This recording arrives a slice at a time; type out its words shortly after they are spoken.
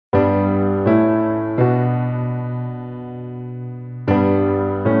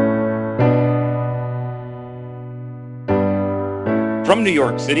From New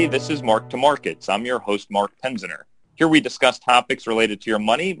York City, this is Mark to Markets. I'm your host, Mark Penziner. Here we discuss topics related to your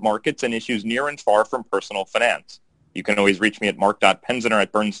money, markets, and issues near and far from personal finance. You can always reach me at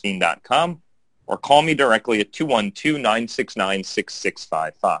mark.penziner@bernstein.com or call me directly at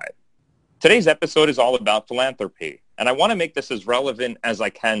 212-969-6655. Today's episode is all about philanthropy, and I want to make this as relevant as I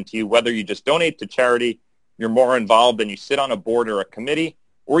can to you, whether you just donate to charity, you're more involved and you sit on a board or a committee,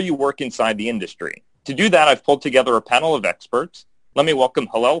 or you work inside the industry. To do that, I've pulled together a panel of experts. Let me welcome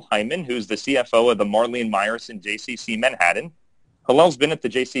Hillel Hyman, who's the CFO of the Marlene Meyerson JCC Manhattan. Hillel's been at the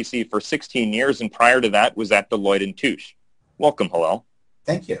JCC for 16 years, and prior to that was at Deloitte & Touche. Welcome, Hillel.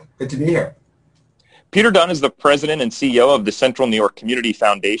 Thank you. Good to be here. Peter Dunn is the president and CEO of the Central New York Community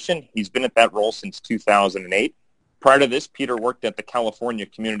Foundation. He's been at that role since 2008. Prior to this, Peter worked at the California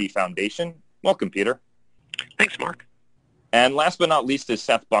Community Foundation. Welcome, Peter. Thanks, Mark. And last but not least is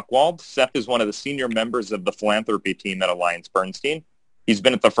Seth Buchwald. Seth is one of the senior members of the philanthropy team at AllianceBernstein. He's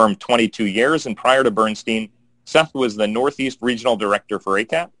been at the firm 22 years, and prior to Bernstein, Seth was the Northeast Regional Director for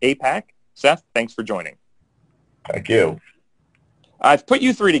APAC. Seth, thanks for joining. Thank you. I've put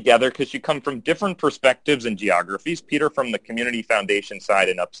you three together because you come from different perspectives and geographies. Peter from the Community Foundation side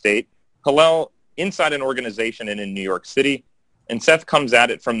in upstate, Hillel inside an organization and in New York City, and Seth comes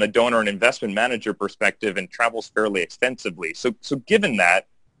at it from the donor and investment manager perspective and travels fairly extensively. So given that, I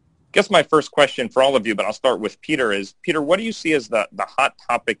guess my first question for all of you, but I'll start with Peter, is, Peter, what do you see as the hot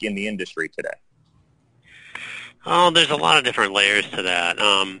topic in the industry today? Oh, there's a lot of different layers to that.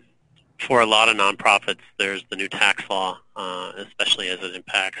 For a lot of nonprofits, there's the new tax law, especially as it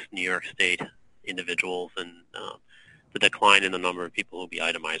impacts New York State individuals and the decline in the number of people who will be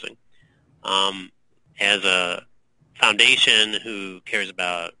itemizing. As a foundation who cares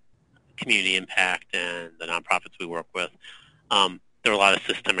about community impact and the nonprofits we work with, there are a lot of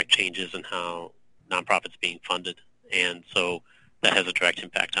systemic changes in how nonprofits being funded, and so that has a direct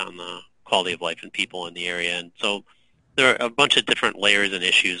impact on the quality of life and people in the area. And so there are a bunch of different layers and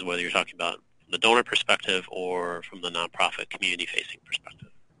issues, whether you're talking about from the donor perspective or from the nonprofit community-facing perspective.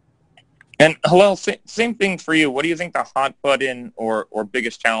 And Hillel, same thing for you. What do you think the hot button or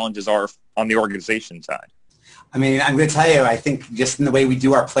biggest challenges are on the organization side? I mean, I'm going to tell you, I think just in the way we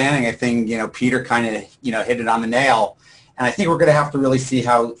do our planning, I think, Peter kind of, hit it on the nail. And I think we're going to have to really see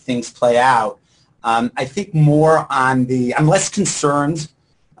how things play out. I think more I'm less concerned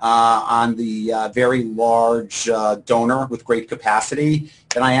on the very large donor with great capacity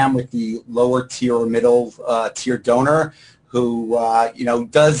than I am with the lower tier or middle tier donor who,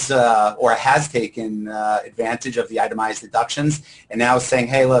 does or has taken advantage of the itemized deductions and now is saying,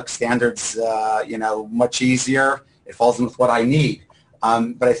 hey, look, standards, much easier. It falls in with what I need.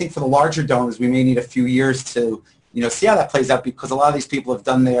 But I think for the larger donors, we may need a few years to, see how that plays out, because a lot of these people have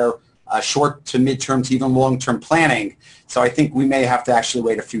done their short to midterm to even long-term planning. So I think we may have to actually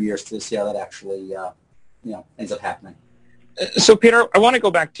wait a few years to see how that actually, ends up happening. So, Peter, I want to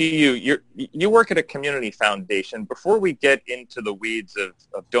go back to you. You work at a community foundation. Before we get into the weeds of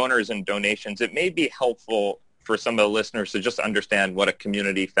donors and donations, it may be helpful for some of the listeners to just understand what a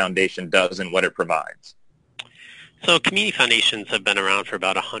community foundation does and what it provides. So community foundations have been around for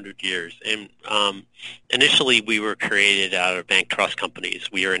about 100 years. And initially, we were created out of bank trust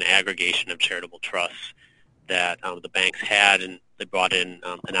companies. We are an aggregation of charitable trusts that the banks had, and they brought in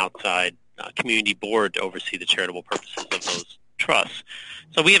an outside community board to oversee the charitable purposes of those trusts.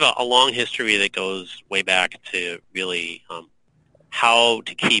 So we have a long history that goes way back to really how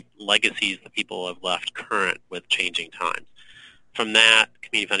to keep legacies that people have left current with changing times. From that,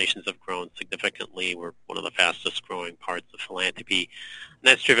 community foundations have grown significantly. We're one of the fastest growing parts of philanthropy, and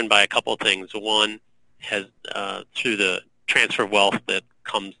that's driven by a couple of things. One has, through the transfer of wealth that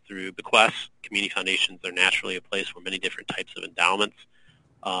comes through bequests, community foundations are naturally a place where many different types of endowments,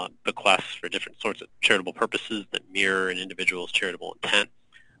 bequests for different sorts of charitable purposes that mirror an individual's charitable intent,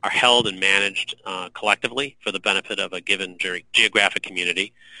 are held and managed collectively for the benefit of a given geographic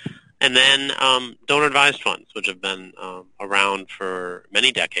community. And then donor-advised funds, which have been around for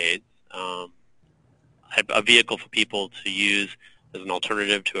many decades, a vehicle for people to use as an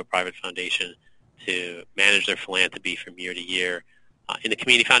alternative to a private foundation to manage their philanthropy from year to year. In the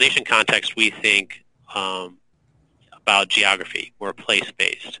community foundation context, we think about geography. We're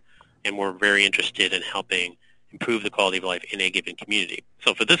place-based, and we're very interested in helping improve the quality of life in a given community.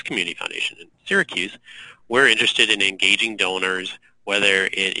 So for this community foundation in Syracuse, we're interested in engaging donors, whether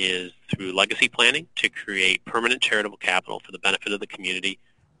it is through legacy planning to create permanent charitable capital for the benefit of the community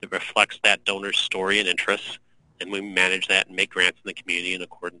that reflects that donor's story and interests, and we manage that and make grants in the community in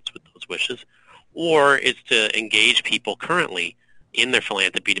accordance with those wishes, or it's to engage people currently in their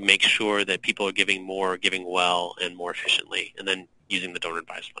philanthropy to make sure that people are giving more, giving well, and more efficiently, and then using the donor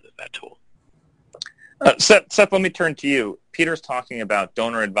advised fund as that tool. Seth, let me turn to you. Peter's talking about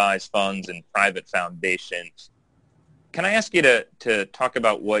donor advised funds and private foundations. Can I ask you to talk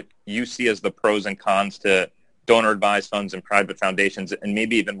about what you see as the pros and cons to donor advised funds and private foundations, and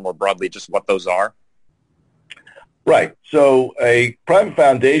maybe even more broadly, just what those are? Right. So a private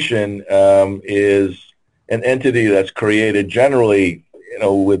foundation is an entity that's created generally,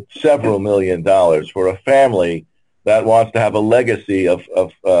 with several $1 million for a family that wants to have a legacy of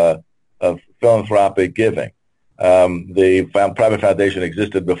philanthropic giving. The private foundation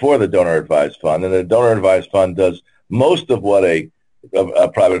existed before the donor advised fund, and the donor advised fund does most of what a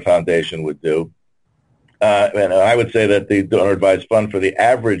private foundation would do. And I would say that the donor advised fund for the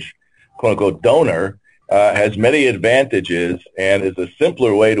average quote unquote donor has many advantages and is a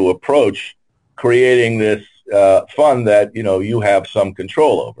simpler way to approach creating this fund that you have some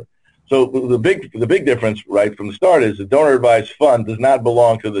control over. So the big difference right from the start is the donor advised fund does not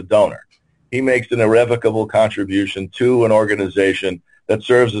belong to the donor. He makes an irrevocable contribution to an organization that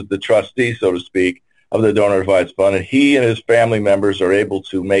serves as the trustee, so to speak, of the donor advised fund, and he and his family members are able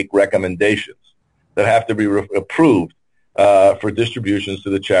to make recommendations that have to be approved for distributions to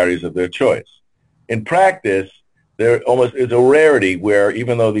the charities of their choice. In practice, there almost is a rarity where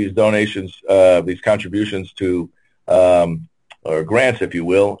even though these donations, these contributions to, or grants, if you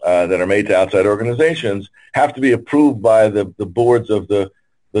will, that are made to outside organizations have to be approved by the boards of the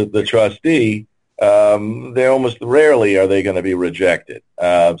trustee, they almost rarely are they going to be rejected.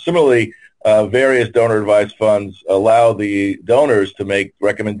 Similarly, various donor-advised funds allow the donors to make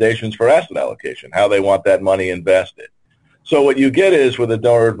recommendations for asset allocation, how they want that money invested. So what you get is with a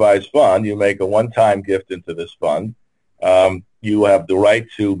donor-advised fund, you make a one-time gift into this fund. You have the right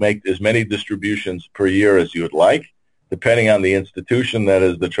to make as many distributions per year as you would like. Depending on the institution that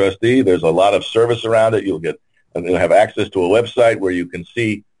is the trustee, there's a lot of service around it. You'll have access to a website where you can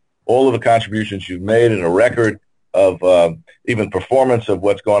see all of the contributions you've made and a record of even performance of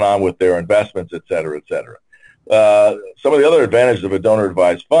what's going on with their investments, et cetera, et cetera. Some of the other advantages of a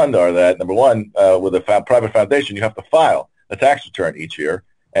donor-advised fund are that, number one, with a private foundation, you have to file a tax return each year,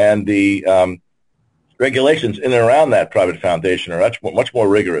 and the regulations in and around that private foundation are much more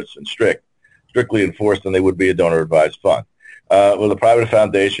rigorous and strictly enforced than they would be a donor-advised fund. With a private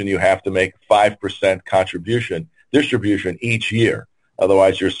foundation, you have to make 5% distribution each year.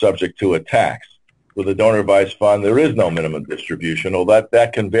 Otherwise, you're subject to a tax. With a donor-advised fund, there is no minimum distribution, although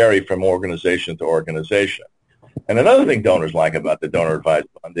that can vary from organization to organization. And another thing donors like about the donor-advised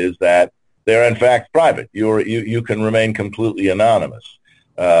fund is that they're in fact private. You can remain completely anonymous,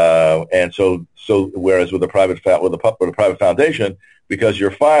 and so whereas with a private foundation, because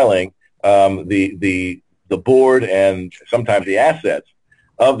you're filing, the board and sometimes the assets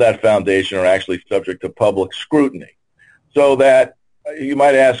of that foundation are actually subject to public scrutiny. So that you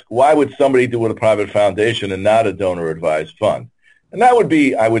might ask, why would somebody do it with a private foundation and not a donor-advised fund? And that would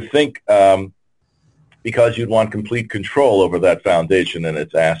be, I would think, because you'd want complete control over that foundation and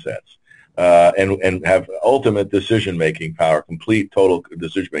its assets, and have ultimate decision-making power, complete, total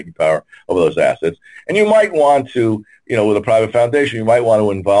decision-making power over those assets. And you might want to, with a private foundation, you might want to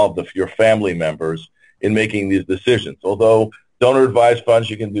involve your family members in making these decisions. Although donor-advised funds,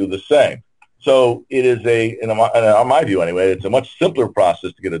 you can do the same. So it is in my view anyway, it's a much simpler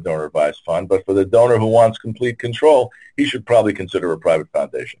process to get a donor-advised fund, but for the donor who wants complete control, he should probably consider a private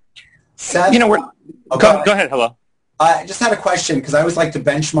foundation. Seth, go ahead, hello. I just had a question because I always like to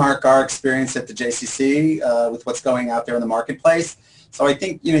benchmark our experience at the JCC with what's going out there in the marketplace. So I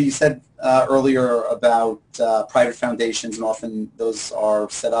think, you said earlier about private foundations, and often those are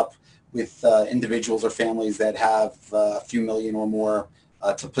set up with individuals or families that have a few million or more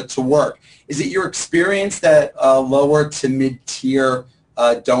to put to work. Is it your experience that lower to mid-tier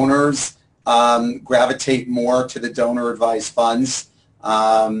donors gravitate more to the donor-advised funds,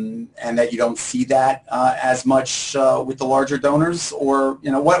 and that you don't see that as much with the larger donors? Or,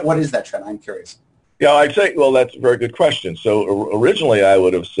 what is that trend? I'm curious. Yeah, I'd say, well, that's a very good question. So originally I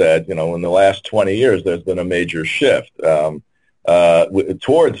would have said, in the last 20 years, there's been a major shift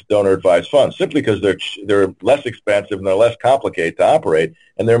towards donor-advised funds, simply because they're less expensive and they're less complicated to operate,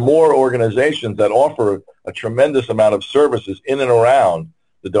 and there are more organizations that offer a tremendous amount of services in and around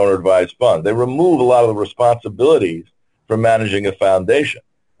the donor-advised fund. They remove a lot of the responsibilities from managing a foundation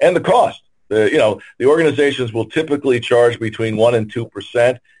and the cost. The organizations will typically charge between 1% and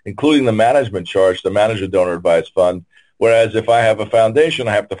 2%, including the management charge to manage a donor-advised fund, whereas if I have a foundation,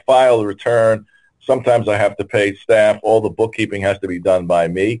 I have to file a return, Sometimes I have to pay staff. All the bookkeeping has to be done by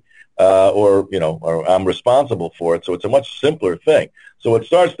me, or I'm responsible for it. So it's a much simpler thing. So what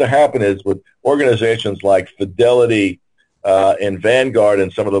starts to happen is with organizations like Fidelity and Vanguard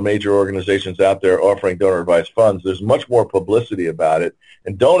and some of the major organizations out there offering donor-advised funds, there's much more publicity about it,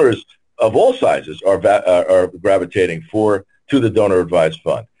 and donors of all sizes are gravitating to the donor-advised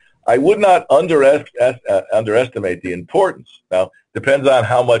fund. I would not underestimate the importance. Now, depends on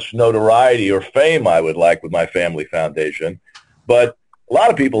how much notoriety or fame I would like with my family foundation, but a lot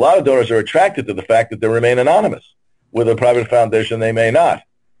of donors are attracted to the fact that they remain anonymous. With a private foundation, they may not.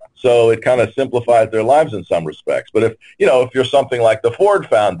 So it kind of simplifies their lives in some respects. But if you're something like the Ford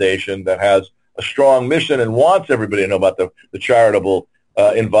Foundation that has a strong mission and wants everybody to know about the charitable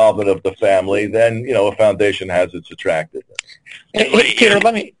involvement of the family, then, a foundation has its attractiveness. Hey, Peter,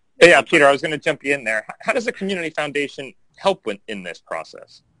 Peter, I was going to jump you in there. How does a community foundation help in this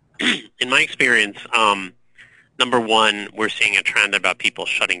process? In my experience, number one, we're seeing a trend about people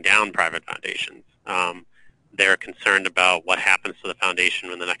shutting down private foundations. They're concerned about what happens to the foundation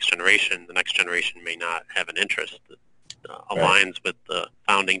when the next generation may not have an interest that aligns with the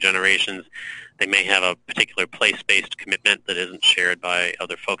founding generations. They may have a particular place-based commitment that isn't shared by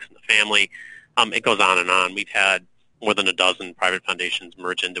other folks in the family. It goes on and on. We've had more than a dozen private foundations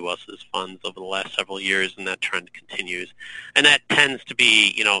merge into us as funds over the last several years, and that trend continues. And that tends to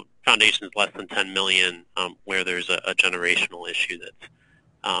be, foundations less than 10 million where there's a generational issue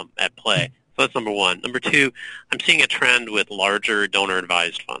that's at play. So that's number one. Number two, I'm seeing a trend with larger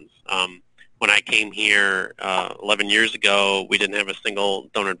donor-advised funds. When I came here 11 years ago, we didn't have a single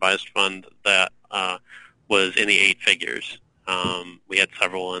donor-advised fund that was in the 8 figures. We had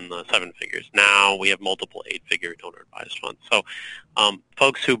several in the 7 figures. Now we have multiple 8-figure donor-advised funds. So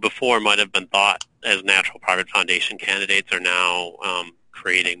folks who before might have been thought as natural private foundation candidates are now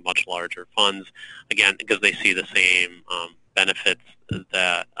creating much larger funds, again, because they see the same benefits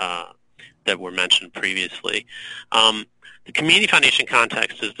that were mentioned previously. The community foundation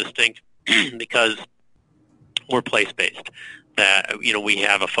context is distinct because we're place-based. That we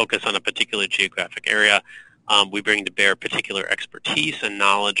have a focus on a particular geographic area. We bring to bear particular expertise and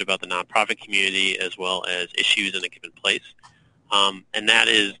knowledge about the nonprofit community as well as issues in a given place. And that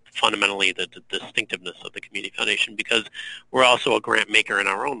is fundamentally the distinctiveness of the community foundation, because we're also a grant maker in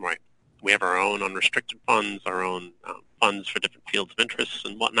our own right. We have our own unrestricted funds, our own funds for different fields of interest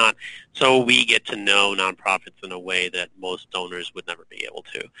and whatnot. So we get to know nonprofits in a way that most donors would never be able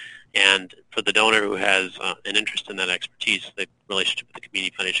to. And for the donor who has an interest in that expertise, the relationship with the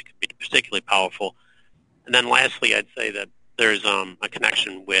community foundation can be particularly powerful. And then lastly, I'd say that there's a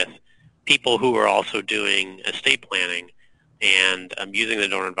connection with people who are also doing estate planning and using the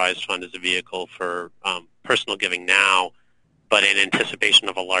donor advised fund as a vehicle for personal giving now, but in anticipation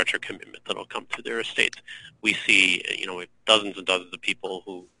of a larger commitment that will come through their estates. We see, dozens and dozens of people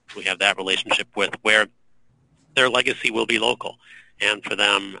who we have that relationship with where their legacy will be local. And for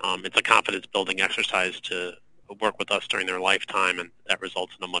them, it's a confidence-building exercise to work with us during their lifetime, and that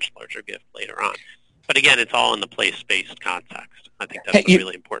results in a much larger gift later on. But again, it's all in the place-based context. I think that's a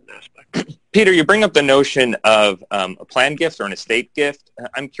really important aspect. Peter, you bring up the notion of a planned gift or an estate gift.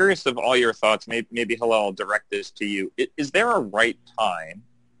 I'm curious of all your thoughts. Maybe Hillel, I'll direct this to you. Is there a right time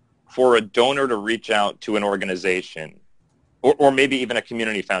for a donor to reach out to an organization or maybe even a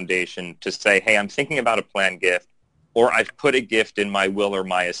community foundation to say, hey, I'm thinking about a planned gift, or I've put a gift in my will or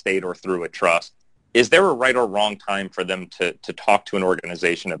my estate or through a trust? Is there a right or wrong time for them to talk to an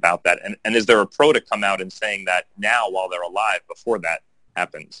organization about that? And is there a pro to come out and saying that now while they're alive before that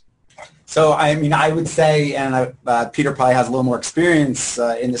happens? So, I would say, and Peter probably has a little more experience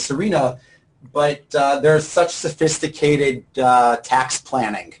in this arena, but there's such sophisticated tax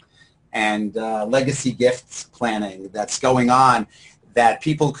planning and legacy gifts planning that's going on that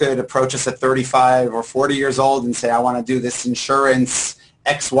people could approach us at 35 or 40 years old and say, I want to do this insurance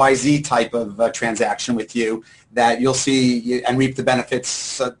XYZ type of transaction with you, that you'll see and reap the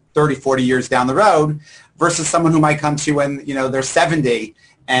benefits 30, 40 years down the road, versus someone who might come to you when they're 70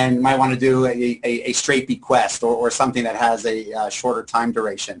 and might want to do a straight bequest or something that has a shorter time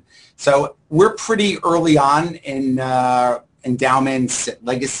duration. So we're pretty early on in endowments,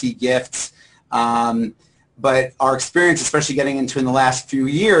 legacy gifts, but our experience, especially getting into in the last few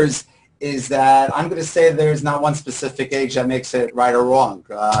years, is that I'm going to say there's not one specific age that makes it right or wrong.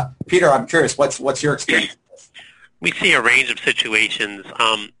 Peter, I'm curious, what's your experience? We see a range of situations.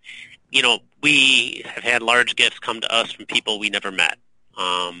 We have had large gifts come to us from people we never met,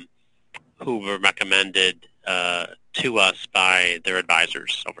 who were recommended to us by their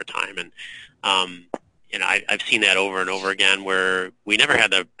advisors over time. And, I've seen that over and over again where we never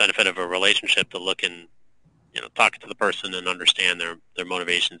had the benefit of a relationship to look and talk to the person and understand their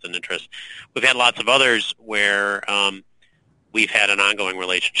motivations and interests. We've had lots of others where we've had an ongoing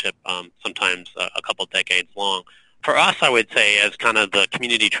relationship, sometimes a couple decades long. For us, I would say, as kind of the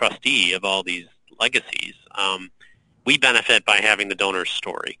community trustee of all these legacies, we benefit by having the donor's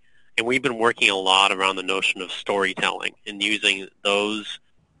story. And we've been working a lot around the notion of storytelling and using those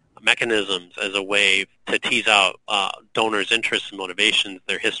mechanisms as a way to tease out donors' interests and motivations,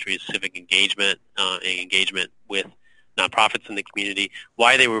 their history of civic engagement and engagement with nonprofits in the community,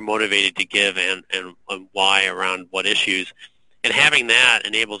 why they were motivated to give and why around what issues. And having that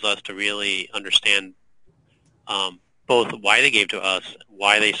enables us to really understand both why they gave to us,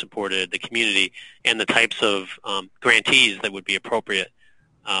 why they supported the community, and the types of grantees that would be appropriate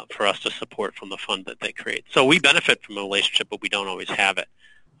for us to support from the fund that they create. So we benefit from a relationship, but we don't always have it.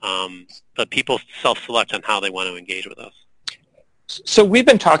 But people self-select on how they want to engage with us. So we've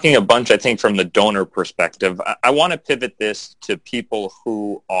been talking a bunch, I think, from the donor perspective. I want to pivot this to people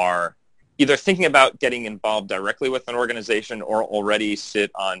who are either thinking about getting involved directly with an organization or already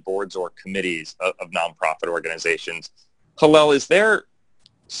sit on boards or committees of nonprofit organizations. Hillel, is there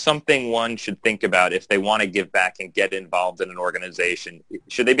something one should think about if they want to give back and get involved in an organization?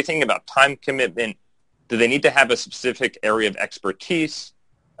 Should they be thinking about time commitment? Do they need to have a specific area of expertise?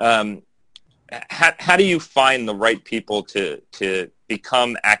 How do you find the right people to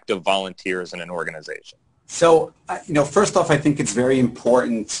become active volunteers in an organization? So, first off, I think it's very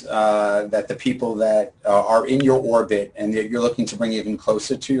important that the people that are in your orbit and that you're looking to bring even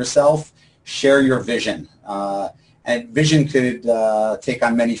closer to yourself share your vision. And vision could take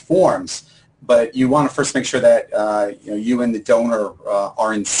on many forms, but you want to first make sure that you and the donor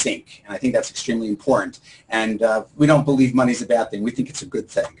are in sync. And I think that's extremely important. And we don't believe money's a bad thing. We think it's a good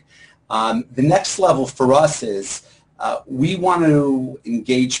thing. The next level for us is we want to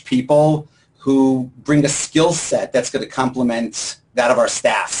engage people who bring a skill set that's going to complement that of our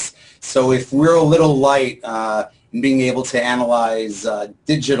staffs. So if we're a little light in being able to analyze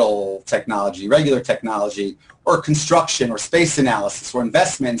digital technology, regular technology, or construction or space analysis or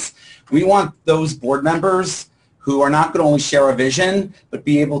investments, we want those board members who are not going to only share a vision, but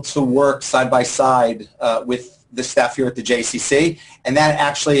be able to work side by side with the staff here at the JCC. And that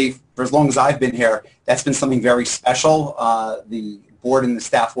actually, for as long as I've been here, that's been something very special, the board and the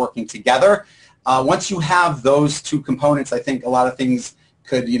staff working together. Once you have those two components, I think a lot of things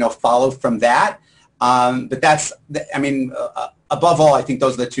could, follow from that. But that's, above all, I think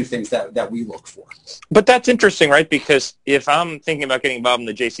those are the two things that we look for. But that's interesting, right? Because if I'm thinking about getting involved in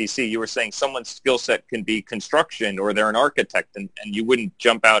the JCC, you were saying someone's skill set can be construction or they're an architect, and you wouldn't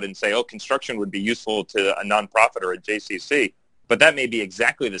jump out and say, oh, construction would be useful to a nonprofit or a JCC. But that may be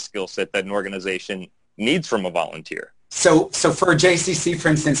exactly the skill set that an organization needs from a volunteer. So for a JCC, for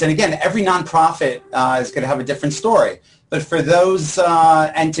instance, and again, every nonprofit is going to have a different story. But for those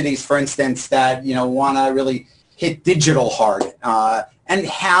entities, for instance, that want to really hit digital hard and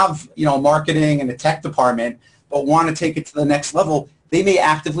have marketing and a tech department, but want to take it to the next level, they may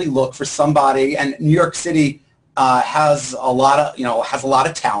actively look for somebody. And New York City has a lot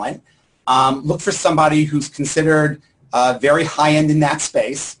of talent. Look for somebody who's considered very high end in that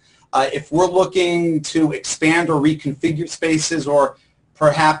space. If we're looking to expand or reconfigure spaces, or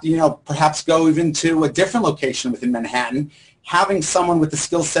perhaps go even to a different location within Manhattan, having someone with the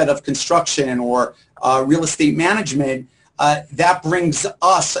skill set of construction or real estate management, that brings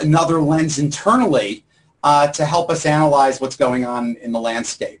us another lens internally to help us analyze what's going on in the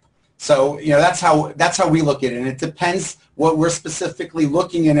landscape. So that's how we look at it, and it depends what we're specifically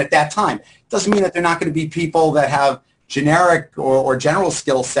looking in at that time. Doesn't mean that they're not going to be people that have generic or general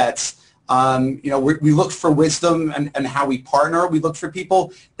skill sets. We look for wisdom and how we partner. We look for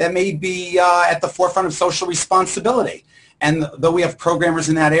people that may be at the forefront of social responsibility. And though we have programmers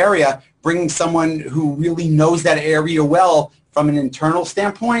in that area, bringing someone who really knows that area well from an internal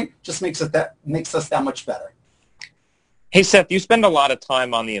standpoint just makes us that much better. Hey, Seth, you spend a lot of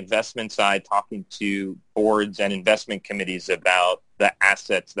time on the investment side talking to boards and investment committees about the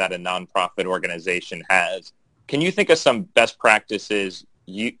assets that a nonprofit organization has. Can you think of some best practices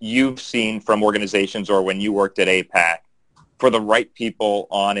you've seen from organizations or when you worked at APAC for the right people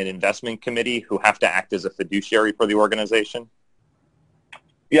on an investment committee who have to act as a fiduciary for the organization?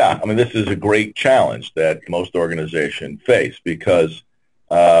 Yeah, this is a great challenge that most organizations face because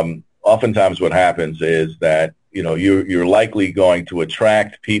oftentimes what happens is that you're likely going to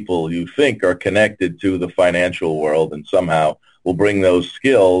attract people you think are connected to the financial world and somehow will bring those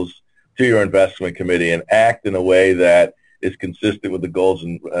skills to your investment committee and act in a way that is consistent with the goals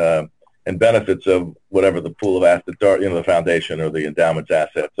and and benefits of whatever the pool of assets are, the foundation or the endowment's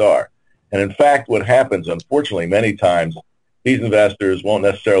assets are. And in fact, what happens, unfortunately, many times, these investors won't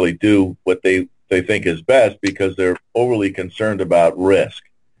necessarily do what they think is best because they're overly concerned about risk.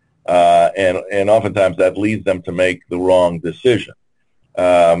 And oftentimes that leads them to make the wrong decision.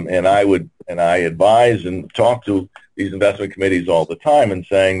 And I advise and talk to these investment committees all the time and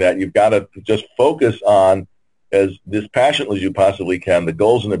saying that you've got to just focus on, as dispassionately as you possibly can, the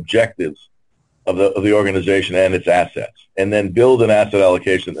goals and objectives of the organization and its assets, and then build an asset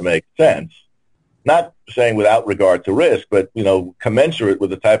allocation that makes sense. Not saying without regard to risk, but commensurate with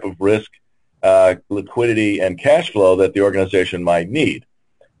the type of risk, liquidity, and cash flow that the organization might need.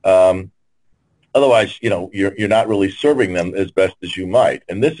 Otherwise, you're not really serving them as best as you might.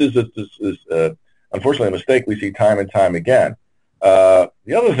 And this is unfortunately a mistake we see time and time again. The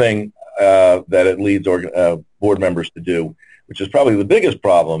other thing that it leads board members to do, which is probably the biggest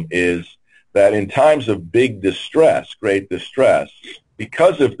problem, is that in times of big distress, great distress,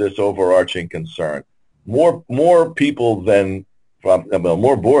 because of this overarching concern, more people than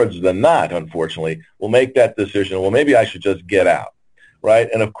more boards than not, unfortunately, will make that decision. Well, maybe I should just get out, right?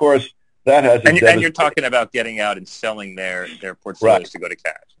 And of course, that has and you're talking about getting out and selling their portfolios to go to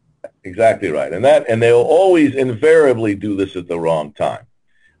cash. Exactly right, and they'll always invariably do this at the wrong time,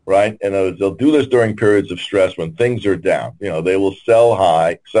 right? And they'll do this during periods of stress when things are down. They will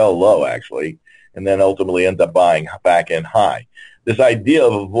sell low actually, and then ultimately end up buying back in high. This idea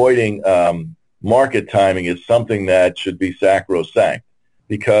of avoiding market timing is something that should be sacrosanct,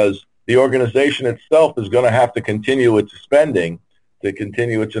 because the organization itself is going to have to continue its spending to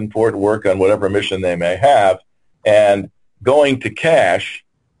continue its important work on whatever mission they may have, and going to cash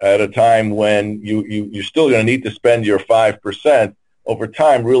at a time when you're still going to need to spend your 5% over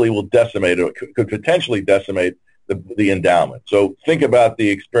time really will decimate, or could potentially decimate the endowment. So think about the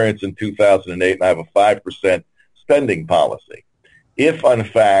experience in 2008, and I have a 5% spending policy. If, in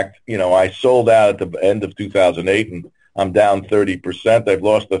fact, I sold out at the end of 2008 and I'm down 30%, I've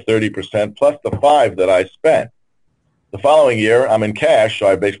lost the 30% plus the 5 that I spent. The following year, I'm in cash, so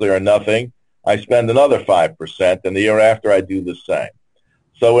I basically earn nothing. I spend another 5%, and the year after, I do the same.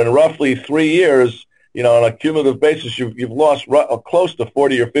 So in roughly 3 years, on a cumulative basis, you've lost close to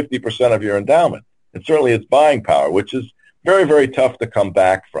 40 or 50% of your endowment, and certainly its buying power, which is very, very tough to come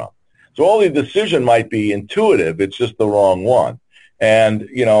back from. So all the decision might be intuitive, it's just the wrong one. And,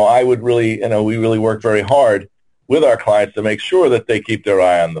 I would really, we really work very hard with our clients to make sure that they keep their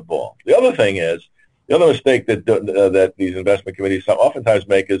eye on the ball. The other thing is, the other mistake that these investment committees oftentimes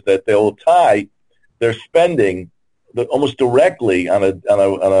make is that they will tie their spending almost directly on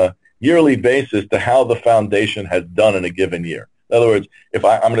a yearly basis to how the foundation has done in a given year. In other words, if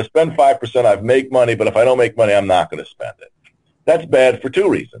I'm going to spend 5%, I make money, but if I don't make money, I'm not going to spend it. That's bad for two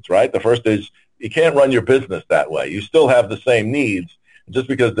reasons, right? The first is you can't run your business that way. You still have the same needs. Just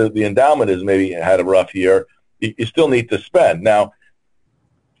because the endowment has maybe had a rough year, you still need to spend. Now,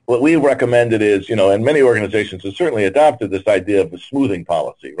 what we recommended is, and many organizations have certainly adopted this idea of a smoothing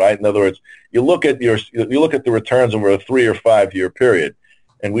policy, right? In other words, you look at the returns over a 3 or 5 year period,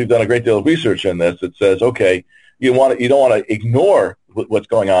 and we've done a great deal of research in this that says, okay, you don't want to ignore what's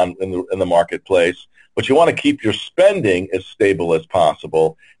going on in the marketplace, but you want to keep your spending as stable as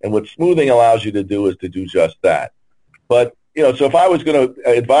possible. And what smoothing allows you to do is to do just that. But so if I was going to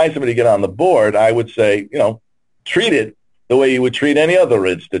advise somebody to get on the board, I would say, treat it the way you would treat any other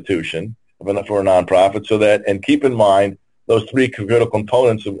institution for a nonprofit, and keep in mind those 3 critical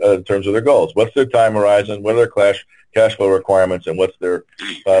components in terms of their goals. What's their time horizon? What are their cash flow requirements? And what's their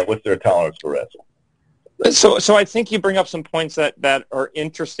tolerance for risk? So I think you bring up some points that are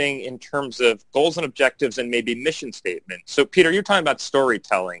interesting in terms of goals and objectives and maybe mission statement. So Peter, you're talking about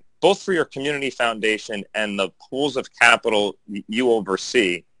storytelling, both for your community foundation and the pools of capital you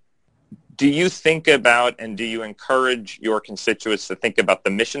oversee. Do you think about and do you encourage your constituents to think about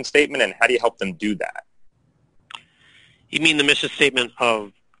the mission statement, and how do you help them do that? You mean the mission statement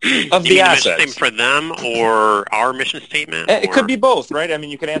of the assets? Mission statement for them, or our mission statement? It could be both, right? I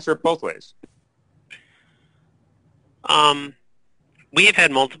mean, you could answer it both ways. We have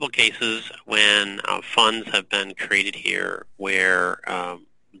had multiple cases when funds have been created here where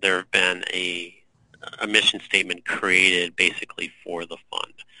there have been a mission statement created basically for the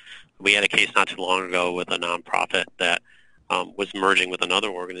fund. We had a case not too long ago with a nonprofit that was merging with another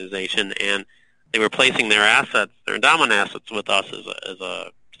organization, and they were placing their assets, their endowment assets, with us as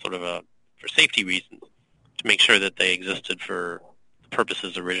a sort of for safety reasons, to make sure that they existed for the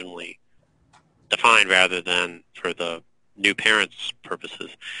purposes originally defined rather than for the new parents' purposes.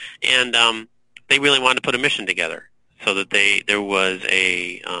 And they really wanted to put a mission together so that there was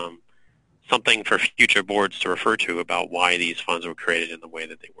a something for future boards to refer to about why these funds were created in the way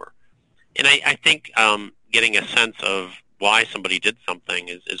that they were. And I think getting a sense of why somebody did something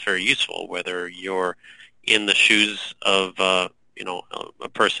is very useful, whether you're in the shoes of a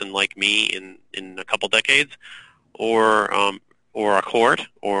person like me in a couple decades, or a court,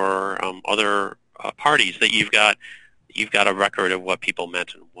 or other parties, that you've got a record of what people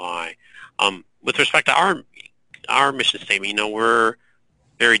meant and why. With respect to our mission statement, we're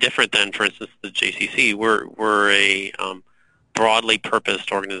very different than, for instance, the JCC. We're a broadly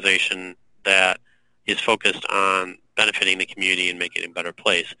purposed organization that is focused on benefiting the community and making it a better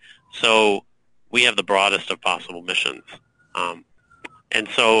place. So we have the broadest of possible missions. And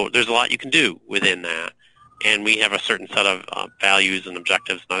so there's a lot you can do within that. And we have a certain set of values and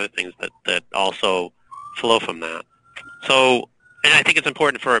objectives and other things that also flow from that. So, and I think it's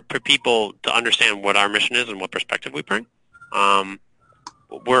important for people to understand what our mission is and what perspective we bring.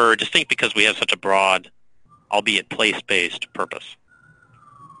 We're distinct because we have such a broad, albeit place-based, purpose.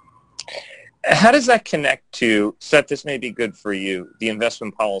 How does that connect to, Seth, this may be good for you, the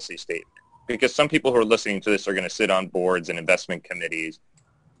investment policy statement? Because some people who are listening to this are going to sit on boards and investment committees,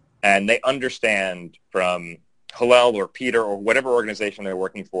 and they understand from Hillel or Peter or whatever organization they're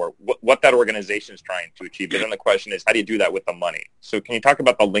working for what that organization is trying to achieve. But then the question is, how do you do that with the money? So can you talk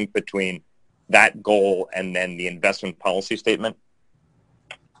about the link between that goal and then the investment policy statement?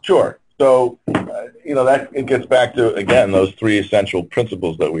 Sure. So, that it gets back to, again, those three essential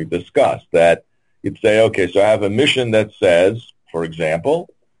principles that we've discussed, that you'd say, okay, so I have a mission that says, for example,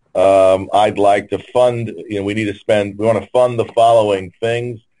 I'd like to fund, we want to fund the following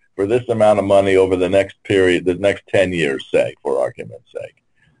things for this amount of money over the next period, the next 10 years, say, for argument's sake.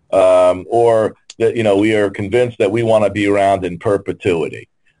 Or that, we are convinced that we want to be around in perpetuity,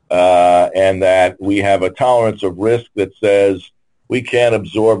 and that we have a tolerance of risk that says we can't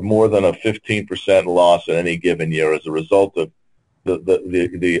absorb more than a 15% loss in any given year as a result of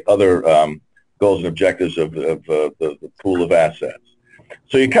the other goals and objectives of the pool of assets.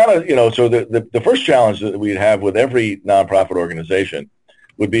 So you kind of, so the first challenge that we'd have with every nonprofit organization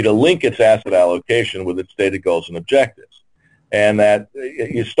would be to link its asset allocation with its stated goals and objectives. And that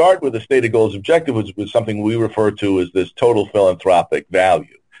you start with the stated goals and objectives, which is something we refer to as this total philanthropic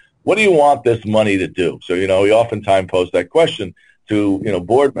value. What do you want this money to do? So, we oftentimes pose that question to,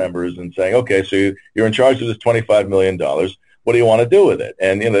 board members and saying, okay, so you're in charge of this $25 million. What do you want to do with it?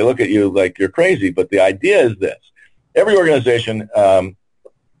 And, they look at you like you're crazy. But the idea is this. Every organization, the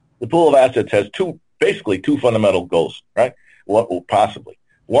pool of assets has basically two fundamental goals, right? Possibly.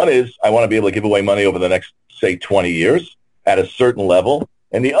 One is I want to be able to give away money over the next, say, 20 years at a certain level.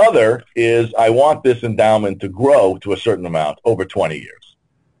 And the other is I want this endowment to grow to a certain amount over 20 years.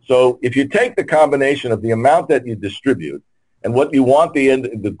 So if you take the combination of the amount that you distribute and what you want,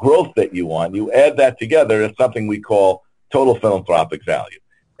 the growth that you want, you add that together, it's something we call total philanthropic value.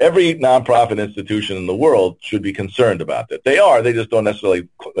 Every nonprofit institution in the world should be concerned about that. They just don't necessarily,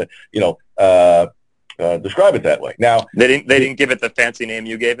 describe it that way. Now, they didn't give it the fancy name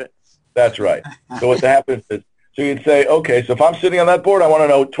you gave it? That's right. So what happens is, so you'd say, okay, so if I'm sitting on that board, I want to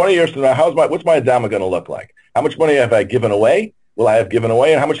know 20 years from now, what's my endowment going to look like? How much money have I given away? Will I have given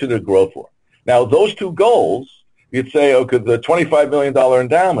away? And how much did it grow for? Now, those two goals, you'd say, okay, the $25 million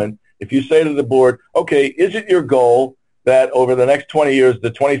endowment, if you say to the board, okay, is it your goal that over the next 20 years,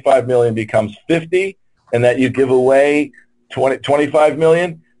 the $25 million becomes 50 and that you give away $25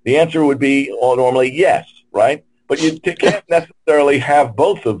 million? The answer would be normally yes, right? But you can't necessarily have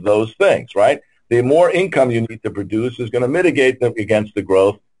both of those things, right? The more income you need to produce is going to mitigate against the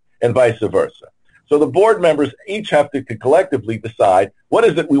growth and vice versa. So the board members each have to collectively decide what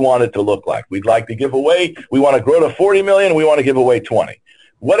is it we want it to look like. We'd like to give away, we want to grow to 40 million, we want to give away 20.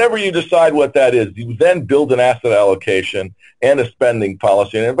 Whatever you decide what that is, you then build an asset allocation and a spending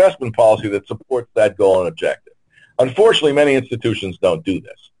policy and investment policy that supports that goal and objective. Unfortunately, many institutions don't do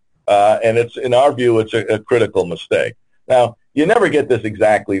this. And it's, in our view, it's a critical mistake. Now, you never get this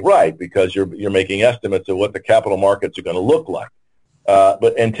exactly right because you're making estimates of what the capital markets are going to look like.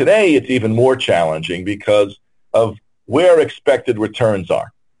 And today it's even more challenging because of where expected returns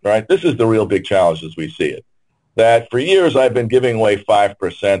are, right? This is the real big challenge as we see it. That for years I've been giving away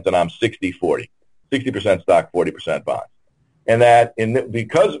 5% and I'm 60-40, 60% stock, 40% bonds. And that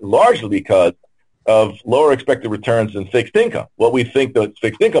largely because of lower expected returns in fixed income, what we think the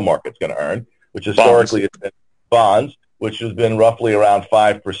fixed income market's going to earn, which historically has been bonds, which has been roughly around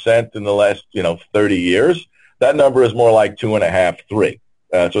 5% in the last 30 years. That number is more like 2.5, 3.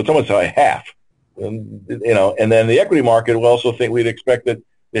 So it's almost like half. And then the equity market, we also think we'd expect that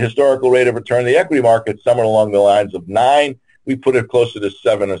the historical rate of return in the equity market somewhere along the lines of 9. We put it closer to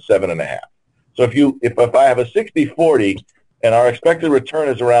 7 or 7.5. So if I have a 60-40 and our expected return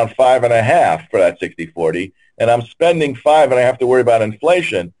is around 5.5 for that 60-40, and I'm spending 5 and I have to worry about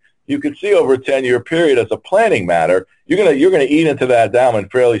inflation, you could see over a 10-year period as a planning matter, you're gonna eat into that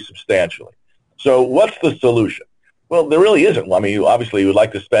endowment fairly substantially. So what's the solution? Well, there really isn't one. I mean, obviously you would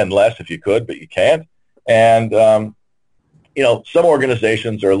like to spend less if you could, but you can't. And some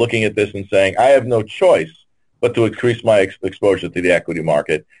organizations are looking at this and saying, I have no choice but to increase my exposure to the equity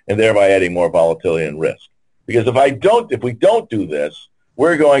market and thereby adding more volatility and risk. Because if we don't do this,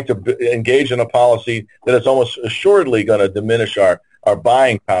 we're going to engage in a policy that is almost assuredly going to diminish our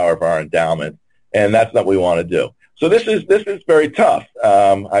buying power of our endowment, and that's not what we want to do. So this is very tough.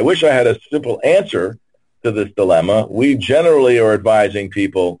 I wish I had a simple answer to this dilemma. We generally are advising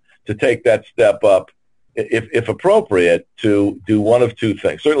people to take that step up, if appropriate, to do one of two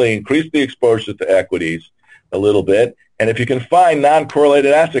things. Certainly increase the exposure to equities a little bit, and if you can find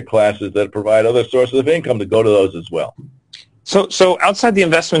non-correlated asset classes that provide other sources of income, to go to those as well. So outside the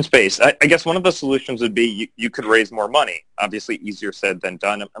investment space, I guess one of the solutions would be you could raise more money. Obviously, easier said than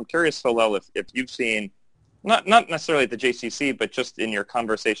done. I'm curious, Hillel, if you've seen, not necessarily at the JCC, but just in your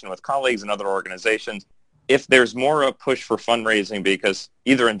conversation with colleagues and other organizations, if there's more a push for fundraising because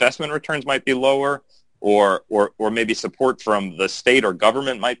either investment returns might be lower or maybe support from the state or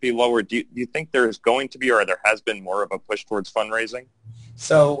government might be lower. Do you think there's going to be, or there has been, more of a push towards fundraising?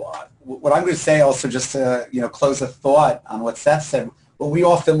 So what I'm going to say also, just to close a thought on what Seth said, what we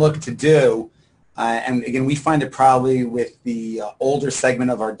often look to do, and again we find it probably with the older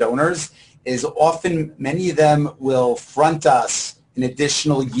segment of our donors, is often many of them will front us an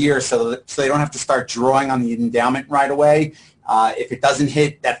additional year so they don't have to start drawing on the endowment right away if it doesn't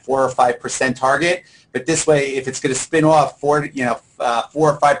hit that 4 or 5% target. But this way, if it's going to spin off 4 or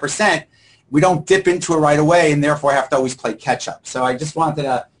 5%, we don't dip into it right away and therefore have to always play catch up. So I just wanted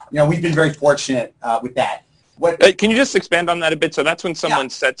to, we've been very fortunate with that. Can you just expand on that a bit? So that's when someone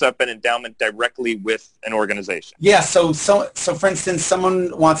sets up an endowment directly with an organization. Yeah. So for instance,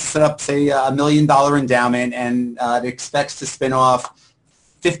 someone wants to set up, say, $1 million endowment and it expects to spin off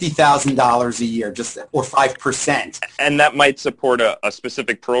 $50,000 a year, or 5%. And that might support a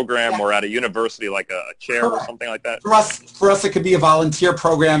specific program or at a university, like a chair or something like that? For us, it could be a volunteer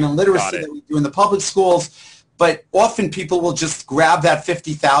program in literacy that we do in the public schools. But often people will just grab that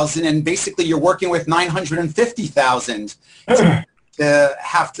 $50,000 and basically you're working with $950,000 to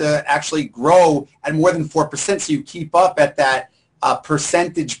have to actually grow at more than 4%, so you keep up at that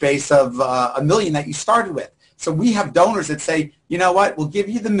percentage base of $1 million that you started with. So we have donors that say, you know what, we'll give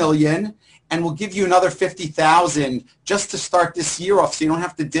you the $1 million and we'll give you another $50,000 just to start this year off so you don't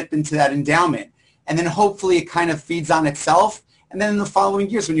have to dip into that endowment. And then hopefully it kind of feeds on itself. And then in the following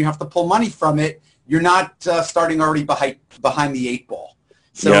years when you have to pull money from it, you're not starting already behind the 8 ball.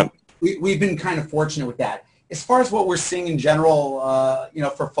 So we've been kind of fortunate with that. As far as what we're seeing in general,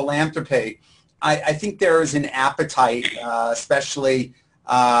 for philanthropy, I think there is an appetite, especially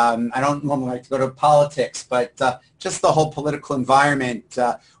I don't normally like to go to politics, but just the whole political environment.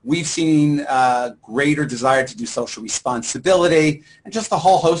 We've seen greater desire to do social responsibility and just a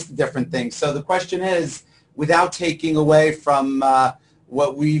whole host of different things. So the question is, without taking away from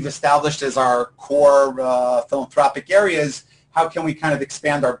what we've established as our core philanthropic areas, how can we kind of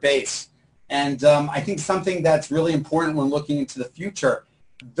expand our base? And I think something that's really important when looking into the future,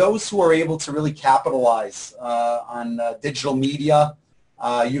 those who are able to really capitalize on digital media,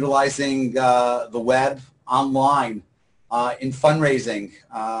 utilizing the web, online, in fundraising,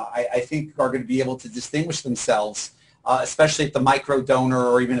 I think are going to be able to distinguish themselves, especially at the micro donor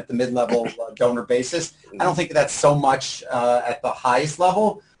or even at the mid-level donor basis. I don't think that's so much at the highest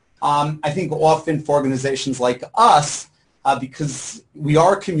level. I think often for organizations like us, because we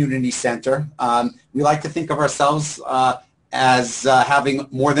are a community center, we like to think of ourselves as having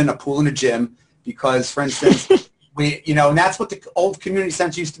more than a pool and a gym, because, for instance, and that's what the old community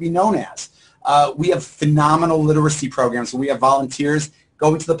center used to be known as. We have phenomenal literacy programs. We have volunteers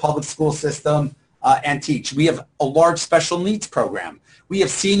go into the public school system and teach. We have a large special needs program. We have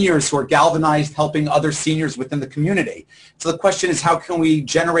seniors who are galvanized helping other seniors within the community. So the question is, how can we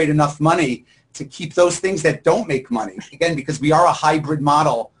generate enough money to keep those things that don't make money? Again, because we are a hybrid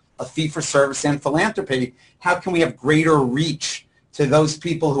model of fee-for-service and philanthropy, how can we have greater reach to those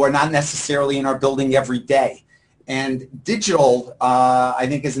people who are not necessarily in our building every day? And digital, I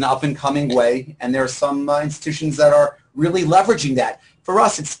think, is an up-and-coming way, and there are some institutions that are really leveraging that. For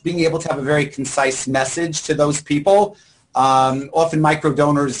us, it's being able to have a very concise message to those people. Often micro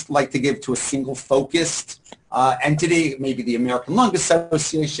donors like to give to a single focused entity, maybe the American Lung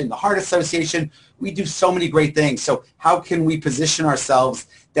Association, the Heart Association. We do so many great things. So how can we position ourselves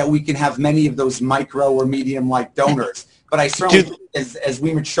that we can have many of those micro or medium-like donors? But I certainly think as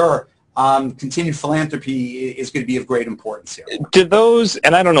we mature, continued philanthropy is going to be of great importance here. Do those,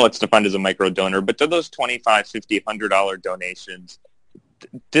 and I don't know what's defined as a micro donor, but do those $25, $50, $100 donations,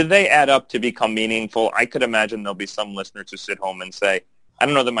 do they add up to become meaningful? I could imagine there'll be some listeners who sit home and say, I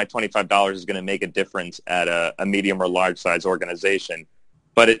don't know that my $25 is going to make a difference at a medium or large size organization,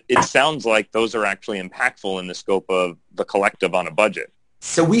 but it sounds like those are actually impactful in the scope of the collective on a budget.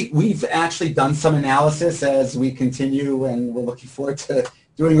 So we've actually done some analysis as we continue, and we're looking forward to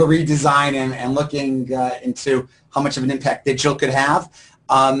doing a redesign and looking into how much of an impact digital could have.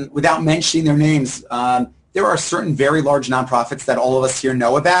 Without mentioning their names, there are certain very large nonprofits that all of us here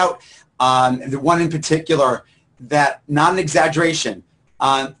know about. The one in particular that, not an exaggeration,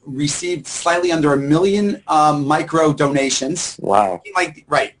 received slightly under 1 million micro donations. Wow.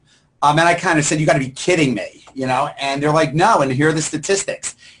 Right. And I kind of said, you got to be kidding me, and they're like, no, and here are the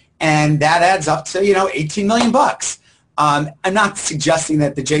statistics. And that adds up to, $18 million bucks. I'm not suggesting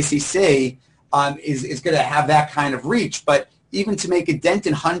that the JCC is going to have that kind of reach, but even to make a dent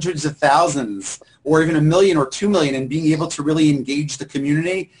in hundreds of thousands or even 1 million or 2 million and being able to really engage the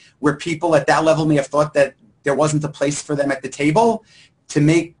community where people at that level may have thought that there wasn't a place for them at the table, to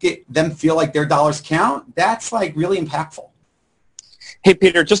make them feel like their dollars count, that's like really impactful. Hey,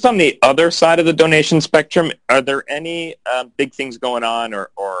 Peter, just on the other side of the donation spectrum, are there any big things going on or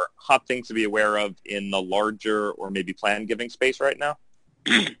hot things to be aware of in the larger or maybe plan giving space right now?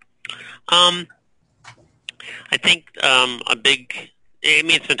 I think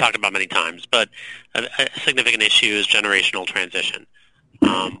it's been talked about many times, but a significant issue is generational transition.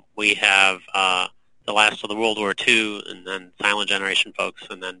 We have the last of the World War II and then silent generation folks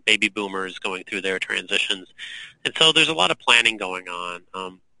and then baby boomers going through their transitions. And so there's a lot of planning going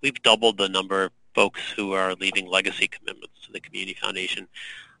on. We've doubled the number of folks who are leaving legacy commitments to the Community Foundation.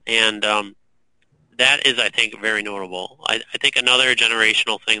 And that is, I think, very notable. I think another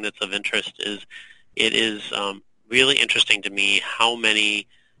generational thing that's of interest is it is really interesting to me how many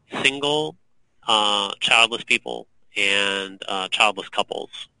single childless people and childless couples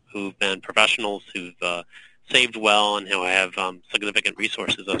who've been professionals, who've saved well, and who have significant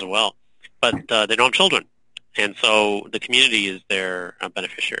resources as well, but they don't have children. And so the community is their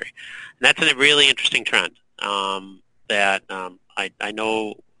beneficiary. And that's a really interesting trend that I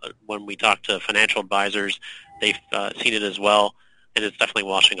know when we talk to financial advisors, they've seen it as well, and it's definitely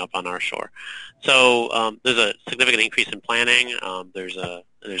washing up on our shore. So there's a significant increase in planning. There's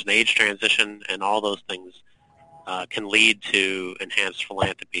an age transition, and all those things can lead to enhanced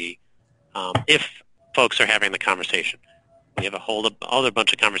philanthropy if folks are having the conversation. We have a whole other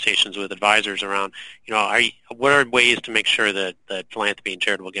bunch of conversations with advisors around, what are ways to make sure that philanthropy and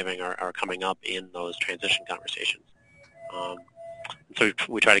charitable giving are coming up in those transition conversations. So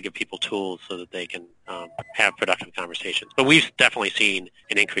we try to give people tools so that they can have productive conversations. But we've definitely seen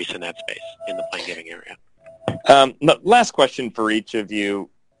an increase in that space in the plan giving area. Last question for each of you.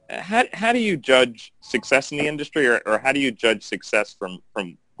 How do you judge success in the industry, or how do you judge success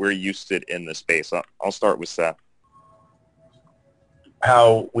from where you sit in the space? I'll start with Seth.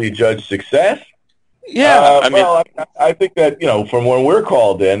 How we judge success? Yeah. I think that, from when we're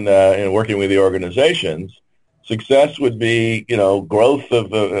called in working with the organizations, success would be, growth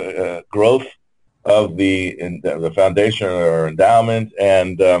of the foundation or endowment,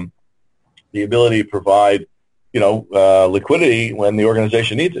 and the ability to provide, liquidity when the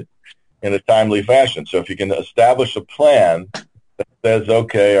organization needs it in a timely fashion. So if you can establish a plan that says,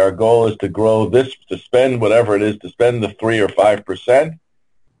 okay, our goal is to grow this, to spend whatever it is, to spend the 3 or 5%,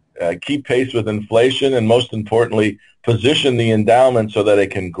 keep pace with inflation, and most importantly, position the endowment so that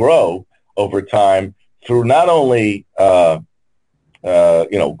it can grow over time through not only growth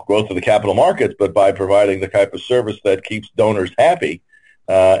of the capital markets, but by providing the type of service that keeps donors happy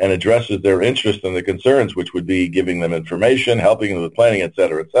and addresses their interests and the concerns, which would be giving them information, helping them with planning, et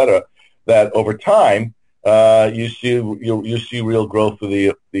cetera, that over time you see real growth of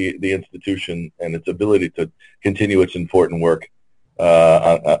the institution and its ability to continue its important work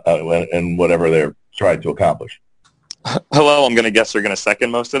and whatever they're trying to accomplish. Hello, I'm going to guess you're going to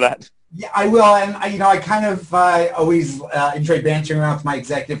second most of that. Yeah, I will, and I kind of always enjoy bantering around with my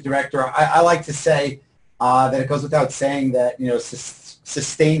executive director. I like to say that it goes without saying that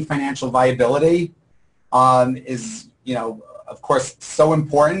sustained financial viability is of course so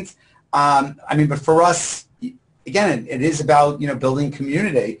important. But for us, again, it is about building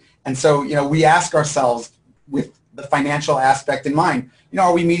community, and so we ask ourselves with the financial aspect in mind,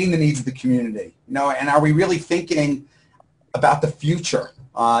 are we meeting the needs of the community? and are we really thinking about the future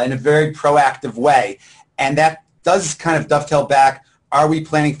in a very proactive way? And that does kind of dovetail back, are we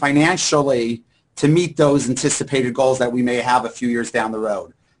planning financially to meet those anticipated goals that we may have a few years down the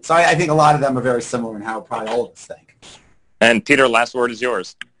road? So I think a lot of them are very similar in how probably all of us think. And Peter, last word is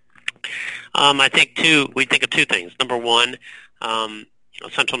yours. I think we think of two things. Number one,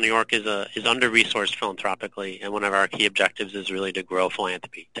 Central New York is under-resourced philanthropically, and one of our key objectives is really to grow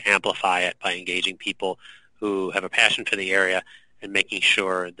philanthropy, to amplify it by engaging people who have a passion for the area and making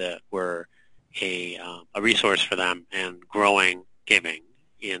sure that we're a resource for them and growing giving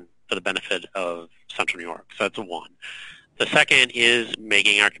for the benefit of Central New York. So that's one. The second is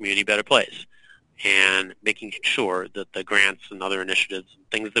making our community a better place and making sure that the grants and other initiatives and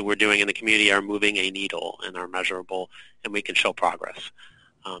things that we're doing in the community are moving a needle and are measurable and we can show progress.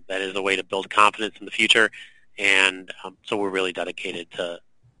 That is a way to build confidence in the future, and so we're really dedicated to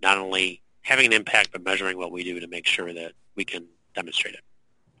not only having an impact but measuring what we do to make sure that we can demonstrate it.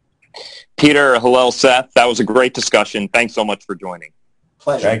 Peter, Hillel, Seth, that was a great discussion. Thanks so much for joining.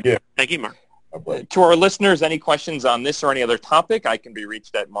 Pleasure. Thank you. Thank you, Mark. To our listeners, any questions on this or any other topic, I can be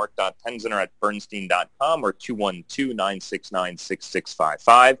reached at mark.penziner@bernstein.com or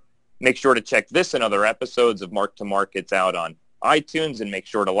 212-969-6655. Make sure to check this and other episodes of Mark to Markets out on iTunes, and make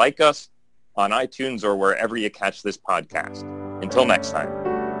sure to like us on iTunes or wherever you catch this podcast. Until next time.